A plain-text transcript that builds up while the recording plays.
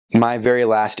My very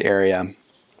last area,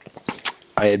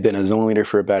 I had been a zone leader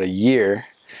for about a year,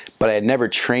 but I had never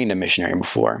trained a missionary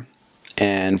before.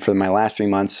 And for my last 3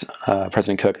 months,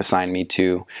 President Cook assigned me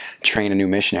to train a new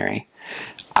missionary.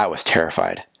 I was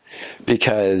terrified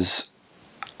because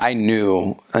I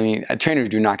knew, trainers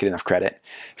do not get enough credit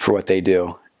for what they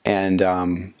do. And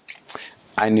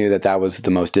I knew that that was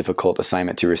the most difficult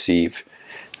assignment to receive.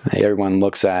 Everyone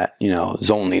looks at,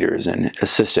 zone leaders and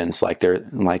assistants like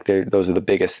those are the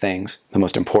biggest things, the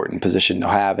most important position to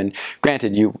have. And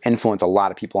granted, you influence a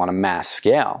lot of people on a mass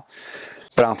scale,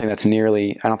 but I don't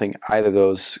think either of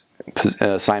those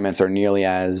assignments are nearly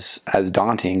as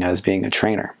daunting as being a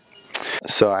trainer.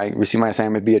 So I received my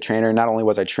assignment to be a trainer. Not only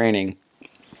was I training,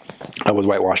 I was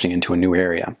whitewashing into a new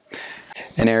area,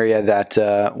 an area that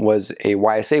was a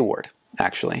YSA ward,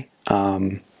 actually.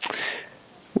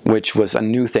 Which was a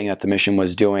new thing that the mission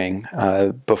was doing.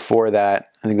 Before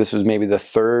that, I think this was maybe the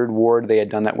third ward they had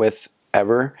done that with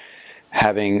ever,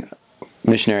 having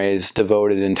missionaries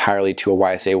devoted entirely to a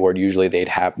YSA ward. Usually they'd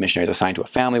have missionaries assigned to a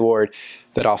family ward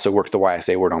that also worked the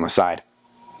YSA ward on the side.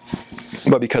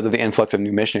 But because of the influx of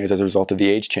new missionaries as a result of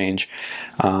the age change,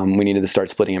 we needed to start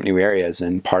splitting up new areas,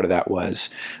 and part of that was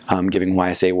giving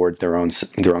YSA wards their own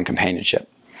companionship.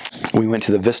 We went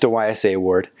to the Vista YSA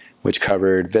ward, which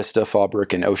covered Vista,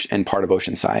 Fallbrook, and part of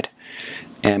Oceanside.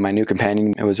 And my new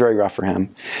companion, it was very rough for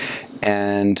him.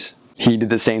 And he did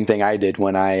the same thing I did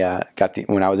when I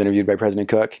was interviewed by President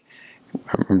Cook.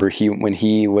 I remember when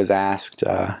he was asked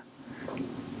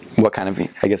what kind of,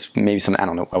 I guess maybe I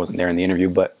don't know, I wasn't there in the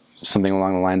interview, but something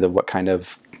along the lines of what kind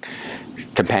of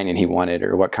companion he wanted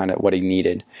or what he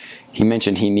needed. He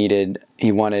mentioned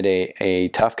he wanted a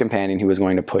tough companion who was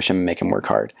going to push him and make him work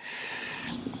hard.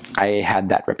 I had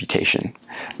that reputation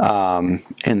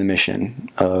in the mission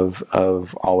of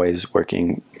always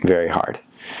working very hard.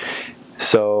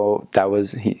 So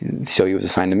he was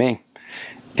assigned to me,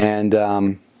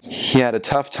 and he had a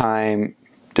tough time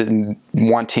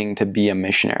wanting to be a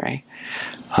missionary.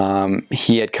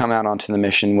 He had come out onto the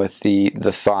mission with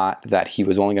the thought that he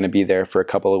was only going to be there for a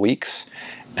couple of weeks,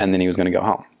 and then he was going to go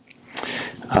home.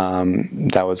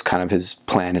 That was kind of his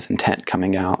plan, his intent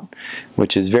coming out,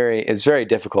 which is very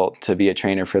difficult to be a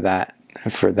trainer for that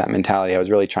mentality. I was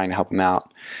really trying to help him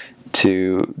out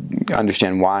to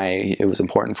understand why it was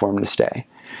important for him to stay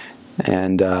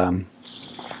and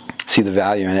see the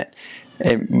value in it.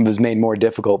 It was made more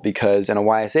difficult because in a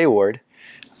YSA ward,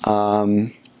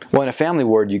 in a family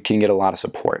ward, you can get a lot of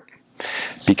support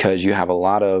because you have a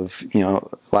lot of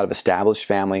established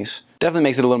families. Definitely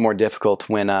makes it a little more difficult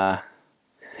when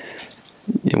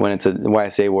it's a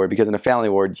YSA ward, because in a family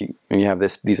ward you have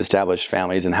these established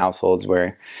families and households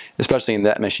where, especially in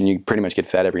that mission, you pretty much get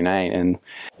fed every night, and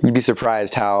you'd be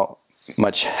surprised how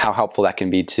helpful that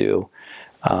can be to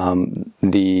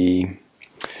the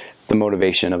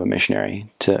motivation of a missionary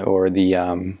or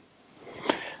the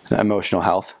emotional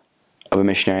health of a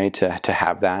missionary to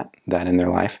have that in their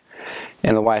life.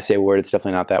 In the YSA ward, it's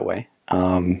definitely not that way,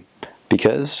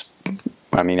 because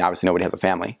obviously nobody has a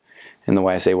family in the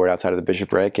YSA ward outside of the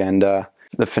bishopric, and the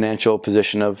financial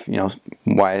position of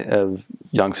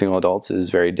young single adults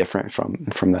is very different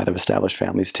from that of established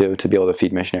families too, to be able to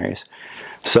feed missionaries.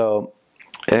 So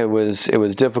it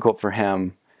was difficult for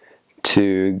him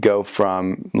to go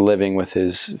from living with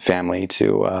his family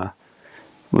to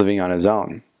living on his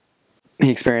own. He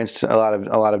experienced a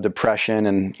lot of depression,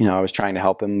 and I was trying to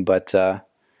help him, but I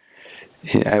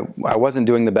wasn't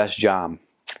doing the best job,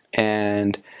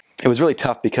 and it was really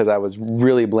tough because I was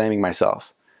really blaming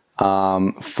myself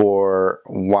for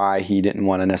why he didn't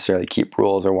want to necessarily keep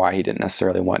rules, or why he didn't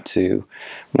necessarily want to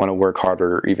work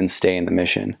harder or even stay in the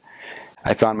mission.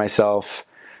 I found myself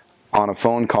on a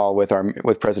phone call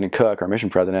with President Cook, our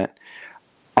mission president,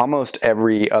 almost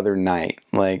every other night,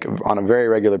 like on a very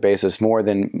regular basis, more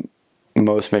than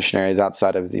most missionaries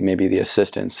outside of maybe the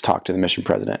assistants talk to the mission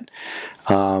president.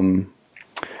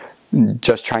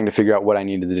 Just trying to figure out what I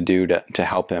needed to do to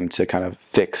help him to kind of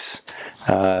fix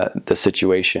the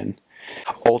situation.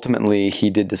 Ultimately, he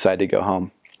did decide to go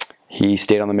home. He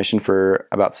stayed on the mission for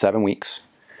about 7 weeks,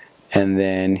 and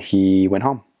then he went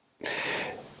home.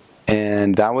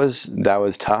 And that was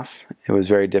tough. It was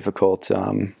very difficult.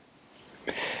 It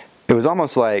was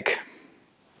almost like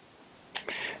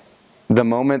the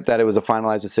moment that it was a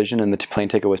finalized decision and the plane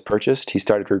ticket was purchased, he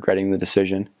started regretting the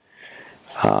decision.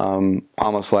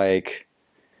 Almost like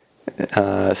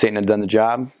Satan had done the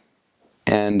job,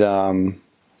 and now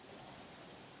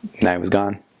he was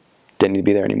gone. Didn't need to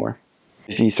be there anymore.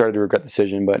 He started to regret the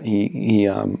decision, but he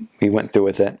went through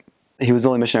with it. He was the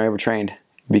only missionary I ever trained,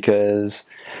 because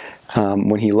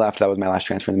when he left, that was my last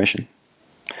transfer in the mission.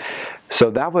 So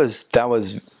that was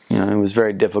it was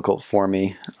very difficult for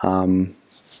me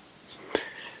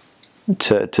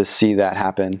to see that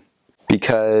happen,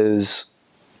 because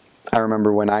I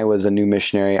remember when I was a new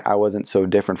missionary, I wasn't so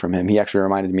different from him. He actually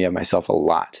reminded me of myself a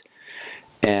lot,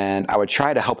 and I would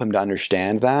try to help him to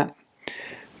understand that.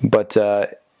 But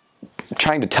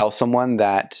trying to tell someone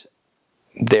that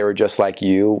they were just like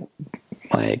you,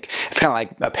 like, it's kind of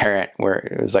like a parent where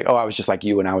it was like, oh, I was just like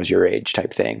you when I was your age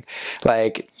type thing.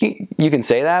 Like, you can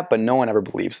say that, but no one ever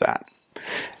believes that.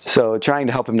 So trying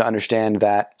to help him to understand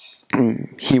that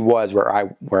he was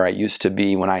where I used to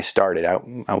be when I started.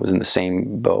 I was in the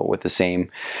same boat with the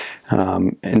same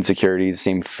insecurities,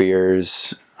 same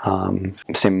fears,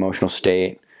 same emotional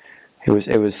state.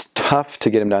 It was tough to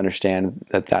get him to understand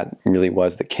that really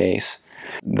was the case.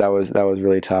 That was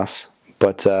really tough.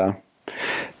 But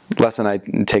lesson I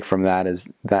take from that is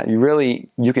that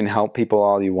you can help people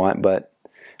all you want, but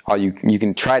you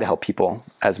can try to help people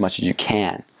as much as you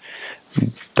can.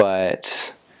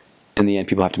 But in the end,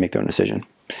 people have to make their own decision.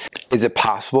 Is it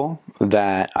possible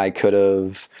that I could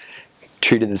have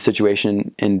treated the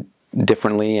situation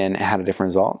differently and had a different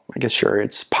result? I guess sure,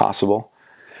 it's possible.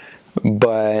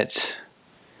 But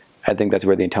I think that's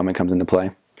where the atonement comes into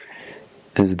play,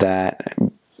 is that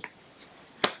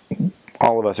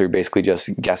all of us are basically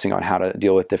just guessing on how to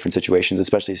deal with different situations,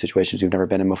 especially situations we've never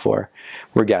been in before.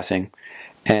 We're guessing,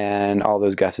 and all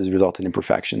those guesses result in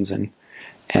imperfections and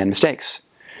mistakes.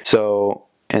 So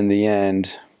in the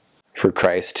end, for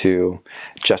Christ to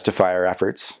justify our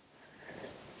efforts,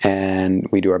 and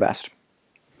we do our best.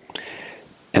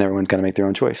 And everyone's got to make their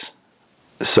own choice.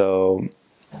 So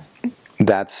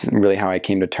that's really how I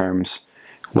came to terms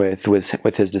with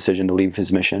his decision to leave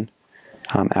his mission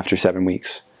after 7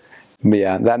 weeks. But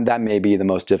yeah, that may be the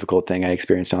most difficult thing I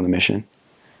experienced on the mission,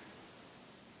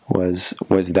 was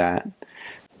that.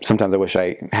 Sometimes I wish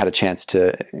I had a chance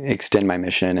to extend my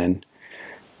mission and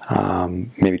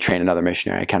maybe train another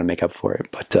missionary, kind of make up for it.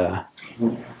 But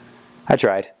I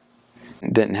tried.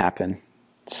 It didn't happen.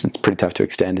 It's pretty tough to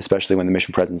extend, especially when the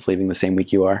mission president's leaving the same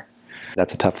week you are.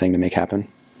 That's a tough thing to make happen.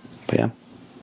 But yeah.